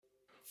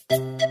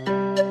In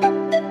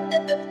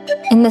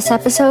this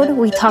episode,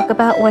 we talk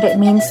about what it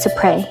means to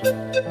pray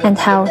and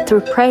how,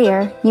 through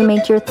prayer, you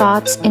make your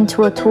thoughts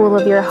into a tool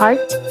of your heart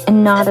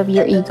and not of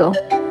your ego.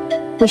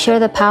 We share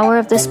the power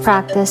of this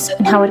practice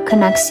and how it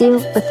connects you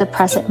with the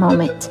present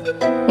moment.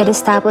 It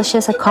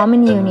establishes a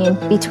common union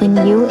between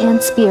you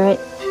and Spirit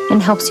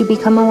and helps you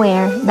become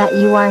aware that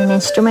you are an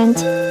instrument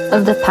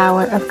of the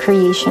power of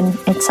creation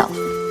itself.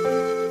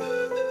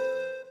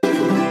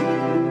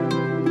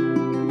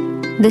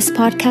 This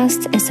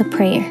podcast is a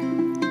prayer.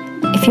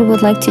 If you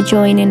would like to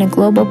join in a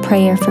global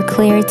prayer for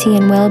clarity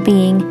and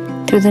well-being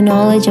through the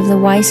knowledge of the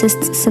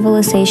wisest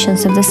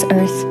civilizations of this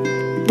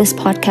earth, this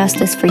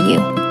podcast is for you.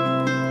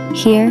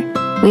 Here,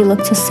 we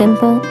look to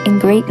simple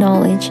and great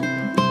knowledge,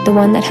 the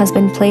one that has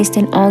been placed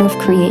in all of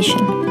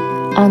creation,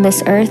 on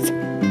this earth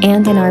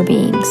and in our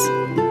beings.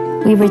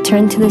 We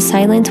return to the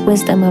silent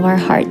wisdom of our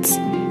hearts,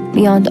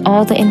 beyond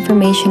all the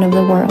information of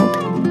the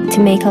world, to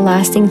make a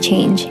lasting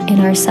change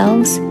in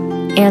ourselves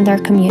and our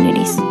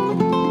communities.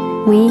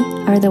 We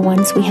are the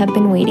ones we have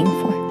been waiting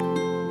for.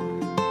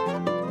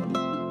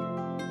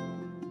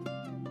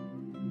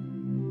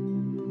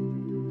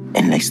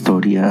 En la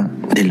historia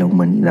de la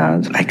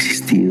humanidad ha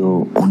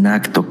existido un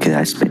acto que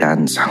da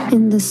esperanza.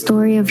 In the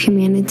story of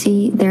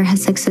humanity, there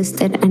has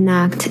existed an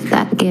act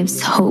that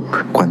gives hope.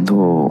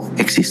 Cuando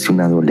existe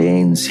una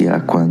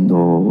dolencia,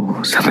 cuando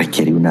se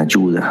requiere una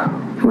ayuda,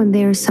 When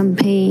there is some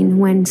pain,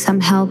 when some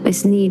help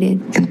is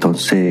needed,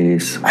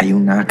 entonces hay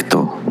un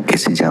acto que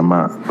se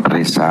llama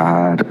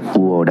rezar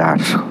u orar.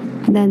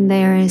 then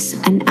there is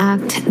an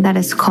act that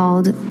is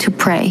called to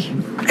pray.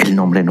 El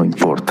nombre no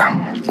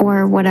importa.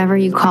 Or whatever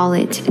you call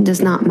it, it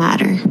does not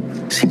matter.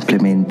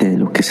 Simplemente de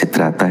lo que se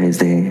trata es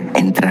de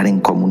entrar en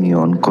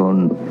comunión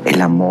con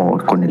el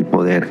amor, con el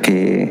poder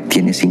que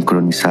tiene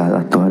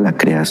sincronizada toda la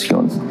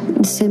creación.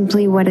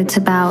 Simply what it's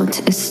about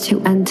is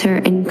to enter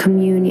in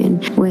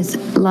communion with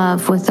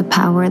love, with the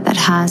power that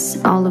has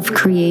all of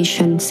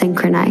creation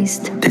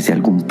synchronized. Desde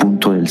algún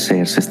punto del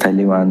ser se está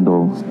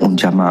elevando un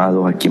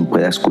llamado a quien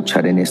pueda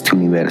escuchar en este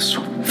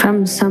universo.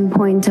 From some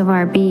point of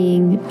our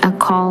being, a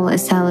call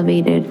is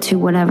elevated to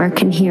whatever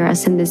can hear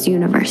us in this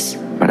universe.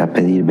 Para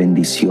pedir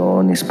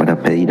bendiciones, para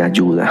pedir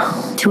ayuda,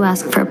 To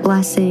ask for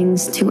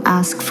blessings, to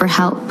ask for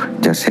help,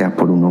 ya sea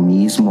por uno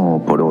mismo o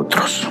por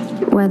otros.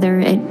 whether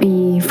it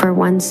be for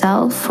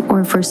oneself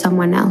or for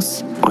someone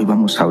else. Hoy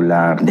vamos a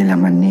hablar de la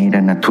manera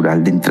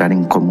natural de entrar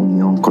en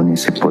comunión con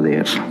ese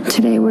poder.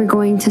 Today we're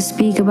going to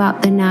speak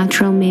about the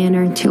natural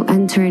manner to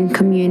enter in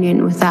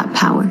communion with that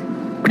power.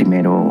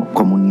 Primero,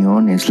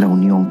 comunión es la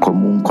unión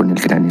común con el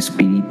Gran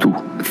Espíritu,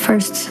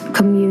 First,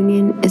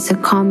 communion is a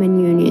common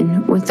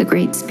union with the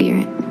Great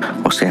Spirit,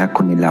 o sea,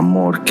 con el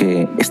amor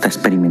que está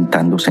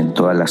experimentándose en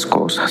todas las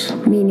cosas.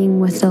 meaning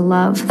with the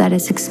love that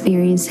is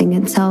experiencing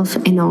itself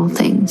in all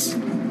things.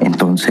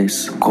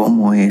 Entonces,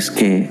 ¿cómo es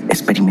que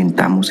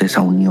experimentamos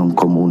esa unión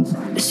común?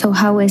 So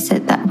how is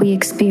it that we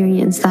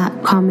experience that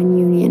common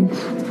union?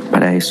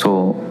 Para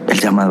eso, el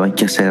llamado hay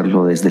que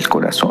hacerlo desde el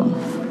corazón.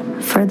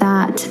 For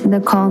that, the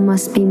call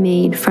must be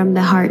made from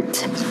the heart.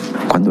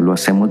 Cuando lo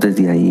hacemos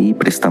desde ahí,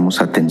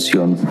 prestamos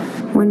atención,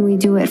 When we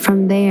do it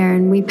from there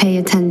and we pay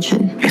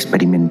attention,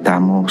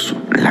 experimentamos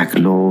la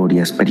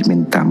gloria,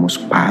 experimentamos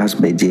paz,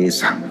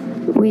 belleza.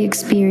 we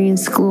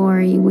experience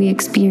glory, we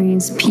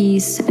experience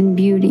peace and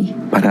beauty.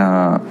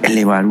 Para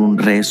elevar un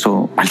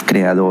rezo al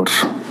Creador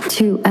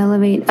To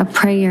elevate a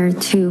prayer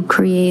to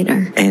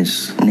Creator,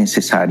 es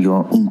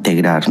necesario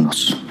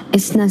integrarnos.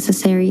 it's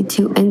necessary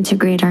to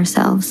integrate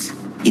ourselves.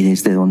 ¿Y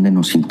desde dónde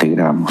nos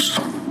integramos?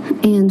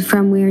 And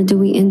from where do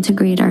we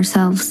integrate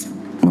ourselves?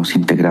 Nos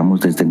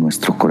integramos desde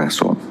nuestro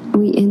corazón,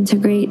 We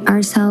integrate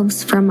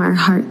ourselves from our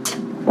heart,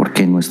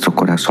 porque en nuestro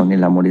corazón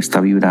el amor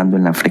está vibrando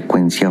en la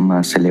frecuencia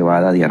más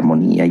elevada de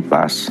armonía y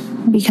paz.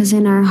 because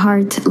in our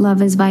heart,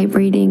 love is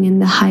vibrating in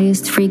the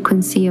highest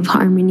frequency of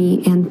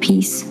harmony and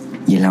peace.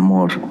 Y el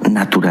amor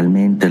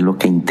naturalmente es lo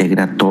que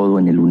integra todo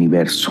en el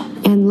universo.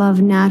 And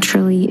love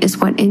naturally is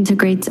what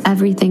integrates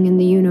everything in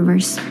the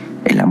universe.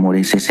 El amor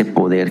es ese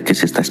poder que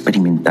se está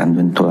experimentando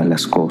en todas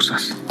las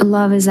cosas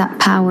Love is that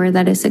power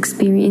that is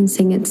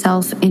experiencing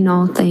itself in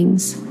all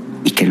things,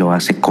 y que lo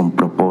hace con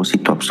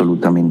propósito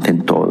absolutamente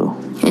en todo.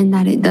 and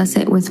that it does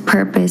it with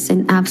purpose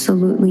in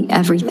absolutely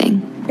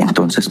everything.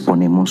 Entonces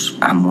ponemos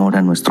amor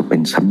a nuestro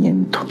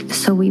pensamiento.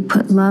 So we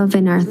put love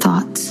in our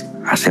thoughts.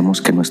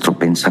 Hacemos que nuestro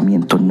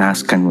pensamiento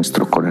nazca en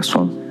nuestro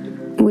corazón.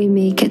 We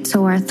make it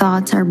so our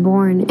thoughts are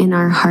born in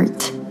our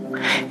heart.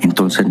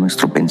 Entonces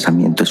nuestro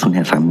pensamiento es una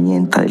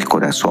herramienta del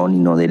corazón y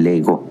no del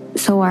ego.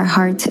 So our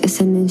heart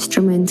is an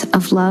instrument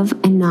of love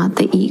and not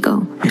the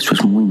ego. Eso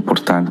es muy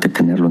importante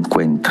tenerlo en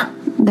cuenta.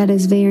 That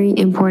is very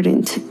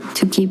important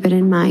to keep it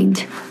in mind.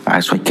 A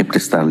eso hay que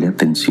prestarle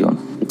atención.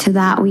 To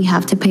that we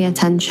have to pay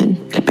attention.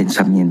 El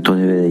pensamiento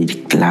debe de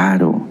ir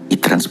claro y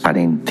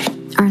transparente.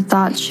 Our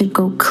thoughts should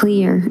go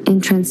clear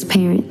and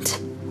transparent.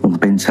 Un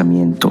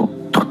pensamiento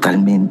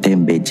totalmente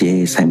en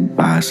belleza, en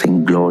paz,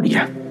 en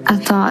gloria. A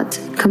thought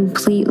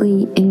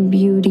completely in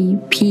beauty,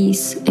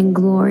 peace, and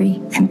glory.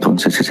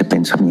 Entonces ese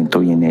pensamiento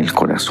viene del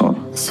corazón.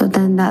 So then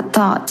then that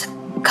thought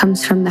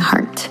comes from the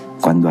heart.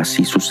 Cuando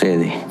así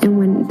sucede, And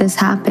when this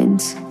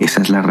happens,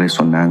 esa es la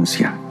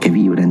resonancia que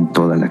vibra en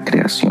toda la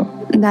creación.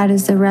 that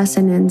is the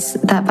resonance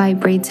that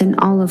vibrates in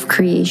all of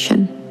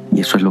creation. Y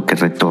eso es lo que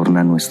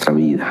retorna a nuestra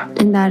vida.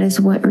 And that is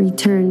what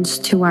returns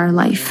to our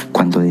life.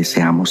 Cuando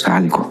deseamos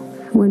algo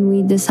When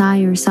we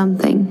desire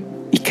something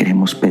y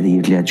queremos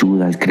pedirle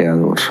ayuda al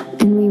Creador,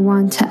 and we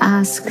want to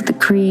ask the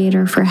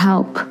Creator for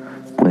help,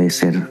 puede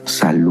ser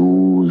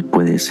salud,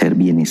 puede ser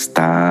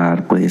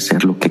bienestar, puede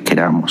ser lo que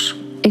queramos.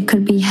 it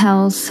could be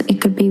health, it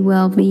could be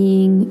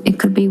well-being, it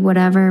could be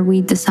whatever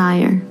we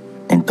desire.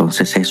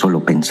 Entonces eso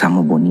lo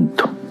pensamos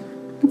bonito.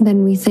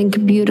 Then we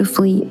think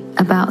beautifully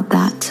about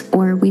that,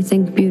 or we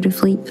think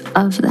beautifully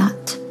of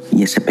that.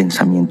 Y ese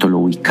pensamiento lo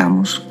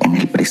ubicamos en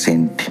el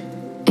presente.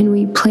 And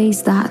we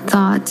place that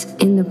thought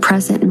in the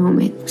present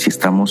moment. Si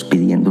estamos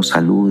pidiendo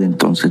salud,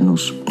 entonces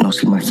nos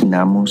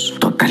imaginamos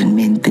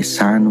totalmente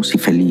sanos y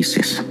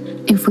felices.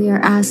 If we are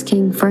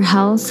asking for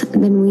health,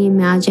 then we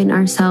imagine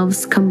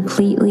ourselves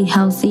completely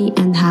healthy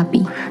and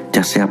happy,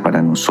 Ya sea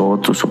para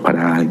nosotros o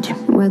para alguien.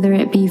 whether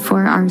it be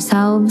for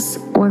ourselves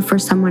or for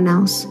someone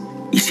else.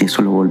 Y si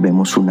eso lo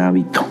volvemos un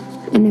hábito,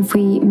 And if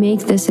we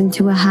make this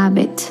into a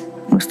habit,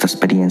 nuestra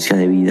experiencia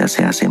de vida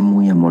se hace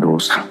muy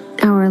amorosa.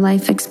 our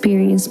life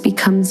experience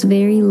becomes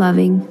very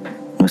loving.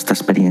 Nuestra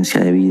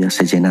experiencia de vida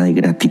se llena de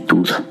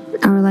gratitud.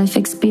 Our life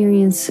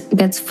experience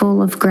gets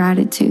full of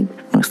gratitude.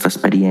 Nuestra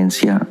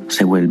experiencia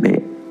se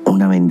vuelve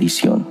una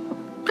bendición.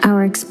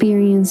 Our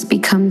experience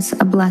becomes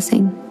a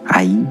blessing.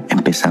 Ahí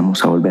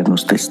empezamos a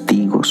volvernos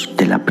testigos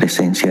de la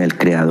presencia del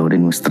Creador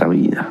en nuestra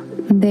vida.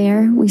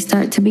 There, we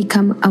start to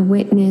become a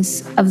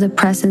witness of the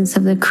presence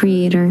of the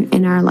Creator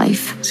in our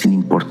life. Sin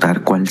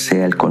importar cuál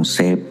sea el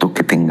concepto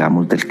que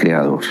tengamos del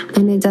Creador.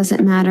 And it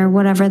doesn't matter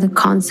whatever the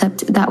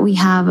concept that we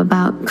have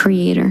about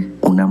Creator.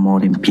 Un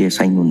amor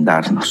empieza a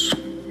inundarnos.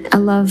 A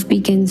love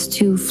begins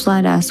to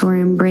flood us or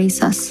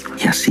embrace us.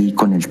 Y así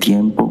con el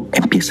tiempo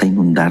empieza a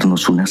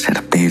inundarnos una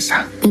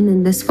certeza. And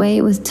in this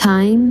way, with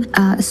time,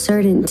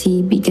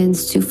 certainty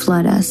begins to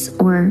flood us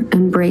or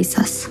embrace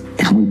us.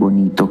 Es muy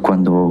bonito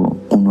cuando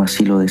uno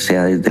así lo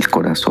desea desde el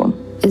corazón.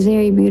 It's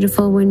very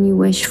beautiful when you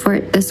wish for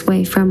it this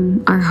way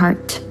from our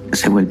heart.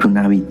 Se vuelve un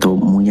hábito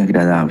muy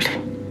agradable.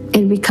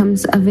 It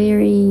becomes a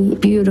very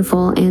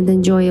beautiful and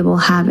enjoyable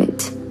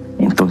habit.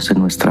 Entonces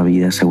nuestra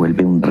vida se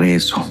vuelve un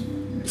rezo.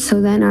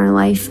 So then our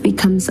life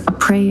becomes a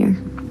prayer.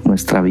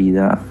 Nuestra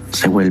vida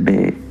se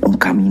vuelve un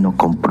camino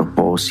con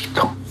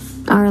propósito,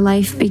 Our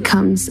life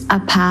becomes a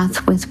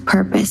path with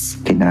purpose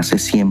que nace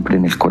siempre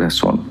en el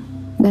corazón.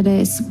 that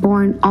is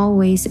born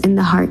always in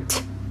the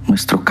heart.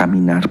 Nuestro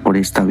caminar por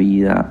esta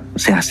vida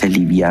se hace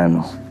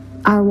liviano,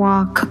 Our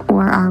walk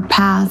or our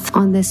path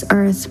on this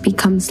earth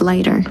becomes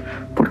lighter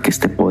porque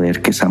este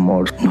poder que es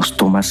amor nos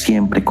toma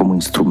siempre como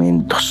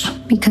instrumentos.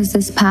 because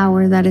this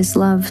power that is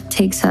love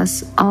takes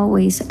us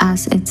always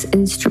as its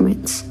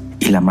instruments.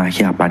 Y la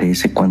magia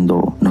aparece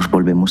cuando nos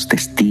volvemos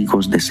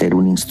testigos de ser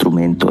un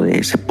instrumento de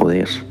ese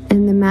poder.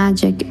 And the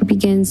magic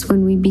begins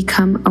when we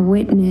become a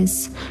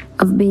witness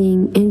of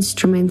being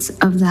instruments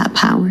of that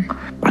power.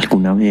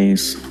 Alguna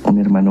vez un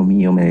hermano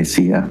mío me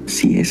decía,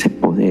 si ese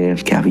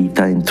poder que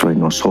habita dentro de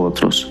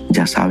nosotros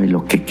ya sabe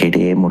lo que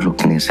queremos, lo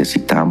que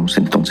necesitamos,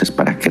 entonces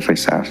 ¿para qué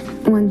rezar?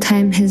 One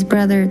time his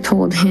brother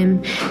told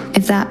him,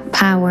 if that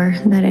power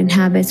that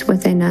inhabits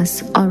within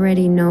us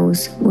already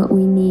knows what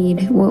we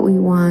need, what we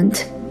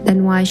want,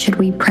 then why should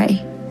we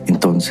pray?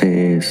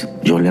 Entonces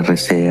yo le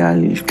recé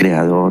al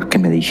Creador que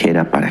me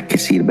dijera para qué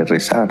sirve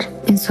rezar.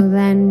 And so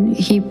then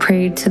he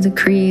prayed to the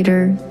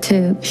Creator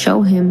to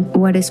show him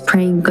what is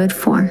praying good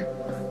for.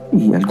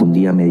 Y algún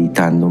día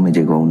meditando me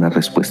llegó una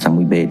respuesta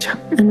muy bella.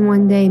 And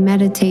one day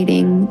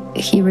meditating,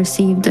 he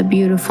received a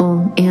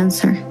beautiful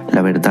answer.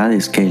 La verdad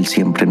es que Él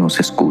siempre nos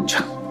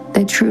escucha,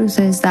 The truth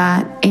is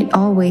that it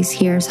always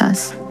hears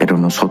us. pero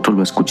nosotros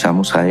lo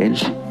escuchamos a Él.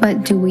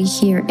 But do we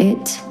hear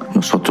it?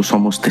 Nosotros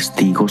somos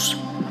testigos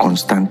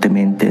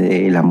constantemente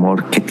del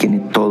amor que tiene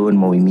todo en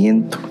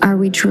movimiento. Are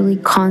we truly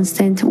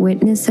constant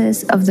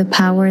witnesses of the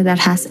power that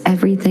has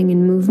everything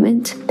in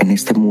movement? En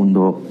este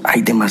mundo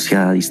hay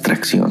demasiada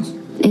distracción.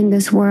 In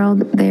this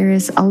world, there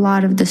is a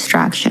lot of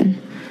distraction.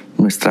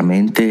 Nuestra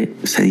mente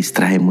se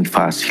distrae muy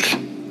fácil.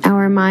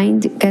 Our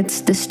mind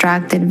gets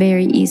distracted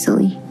very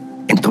easily.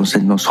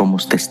 Entonces no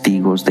somos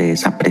testigos de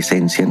esa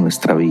presencia en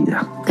nuestra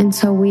vida. And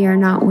so we are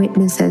not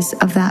witnesses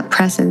of that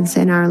presence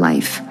in our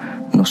life.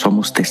 No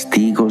somos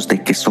testigos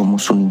de que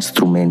somos un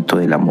instrumento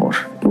del amor.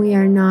 We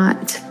are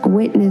not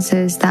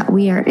witnesses that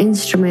we are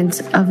instruments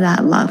of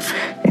that love.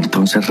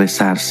 Entonces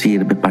rezar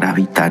sirve para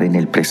habitar en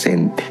el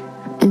presente.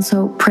 And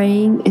so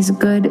praying is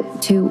good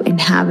to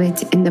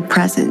inhabit in the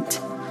present,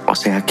 O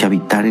sea que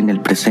habitar en el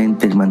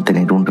presente es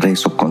mantener un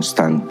rezo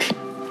constante.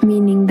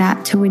 meaning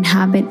that to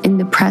inhabit in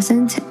the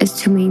present is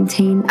to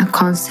maintain a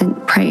constant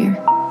prayer.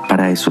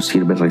 Para eso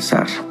sirve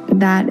rezar.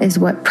 That is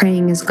what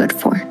praying is good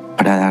for.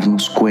 Para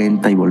darnos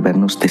cuenta y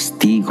volvernos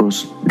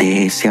testigos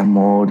de ese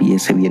amor y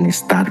ese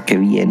bienestar que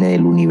viene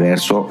del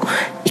universo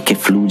y que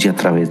fluye a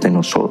través de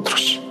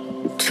nosotros.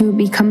 to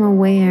become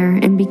aware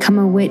and become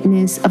a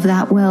witness of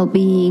that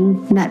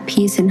well-being, that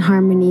peace and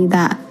harmony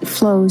that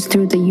flows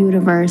through the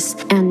universe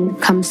and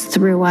comes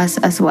through us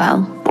as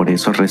well. Por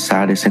eso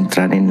rezar es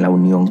entrar en la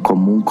unión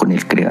común con el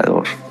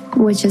Creador.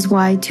 Which is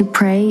why to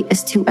pray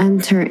is to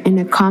enter in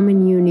a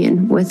common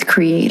union with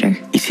Creator.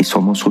 Y si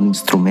somos un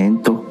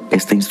instrumento,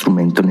 este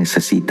instrumento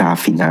necesita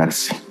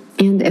afinarse.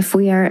 And if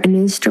we are an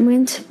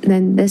instrument,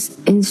 then this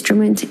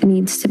instrument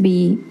needs to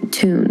be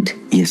tuned.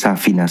 Y esa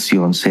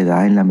afinación se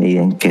da en la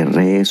medida en que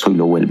rezo y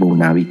lo vuelvo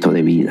un hábito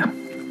de vida.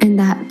 And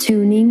that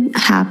tuning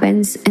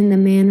happens in the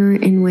manner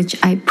in which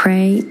I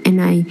pray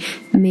and I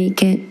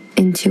make it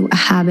into a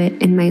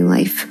habit in my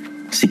life.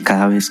 Si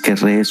cada vez que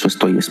rezo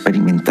estoy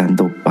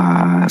experimentando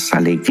paz,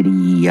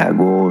 alegría,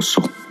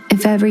 gozo,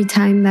 if every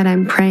time that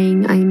I'm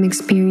praying I'm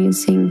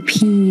experiencing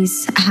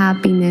peace,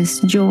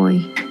 happiness,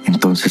 joy,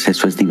 entonces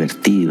eso es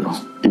divertido.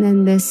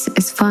 Then this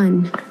is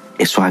fun.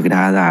 Eso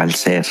agrada al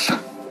ser.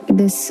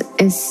 This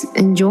is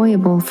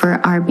enjoyable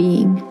for our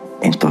being.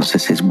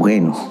 Entonces es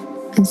bueno.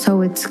 And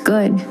so it's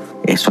good.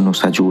 Eso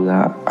nos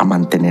ayuda a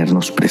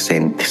mantenernos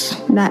presentes.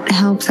 That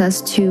helps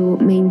us to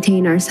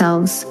maintain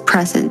ourselves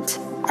present.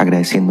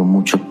 Agradeciendo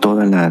mucho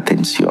toda la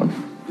atención.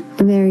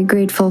 Very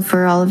grateful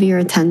for all of your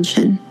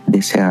attention.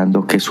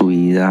 Deseando que su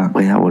vida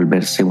pueda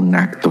volverse un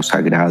acto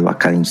sagrado a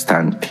cada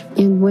instante.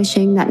 And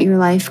wishing that your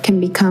life can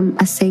become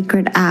a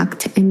sacred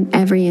act in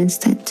every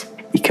instant.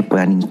 Y que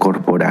puedan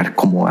incorporar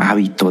como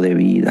hábito de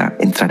vida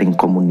entrar en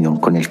comunión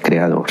con el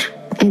Creador.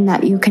 And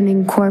that you can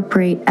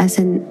incorporate as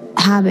an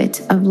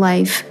habit of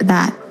life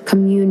that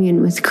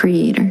communion with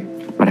Creator.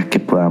 Para que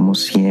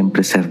podamos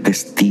siempre ser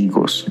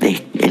testigos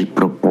del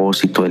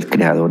propósito del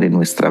Creador en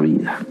nuestra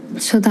vida.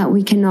 So that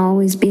we can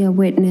always be a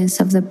witness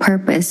of the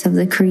purpose of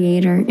the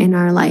Creator in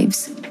our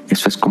lives.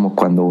 Eso es como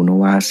cuando uno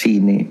va a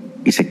cine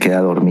y se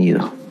queda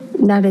dormido.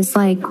 That is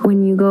like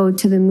when you go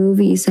to the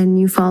movies and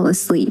you fall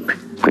asleep.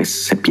 Pues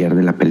se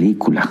pierde la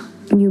película.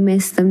 You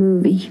miss the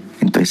movie.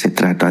 Entonces se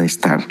trata de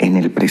estar en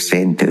el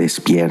presente,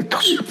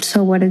 despiertos.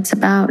 So what it's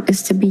about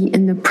is to be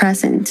in the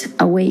present,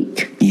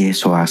 awake. Y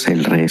eso hace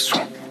el rezo.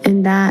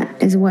 And that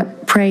is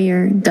what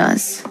prayer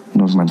does.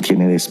 Nos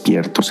mantiene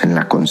despiertos en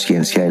la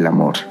conciencia del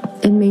amor.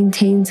 It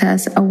maintains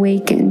us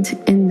awakened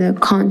in the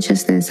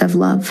consciousness of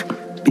love.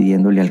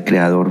 Pidiéndole al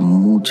Creador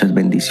muchas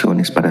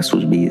bendiciones para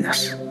sus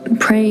vidas.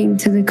 Praying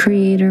to the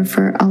Creator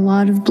for a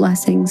lot of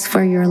blessings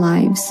for your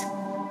lives.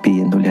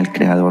 Pidiéndole al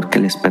Creador que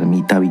les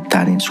permita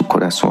habitar en su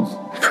corazón.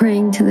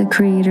 Praying to the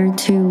Creator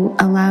to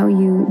allow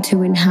you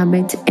to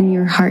inhabit in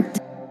your heart.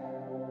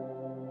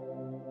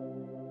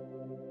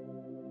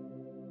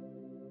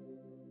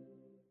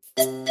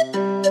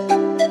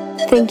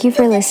 Thank you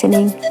for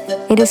listening.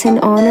 It is an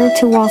honor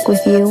to walk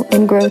with you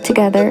and grow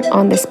together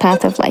on this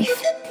path of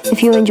life.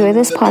 If you enjoy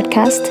this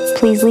podcast,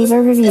 please leave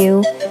a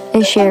review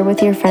and share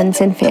with your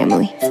friends and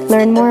family.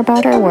 Learn more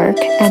about our work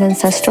at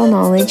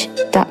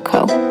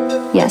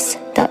ancestralknowledge.co. Yes,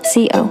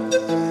 .co.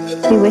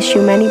 We wish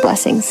you many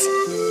blessings.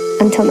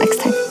 Until next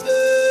time.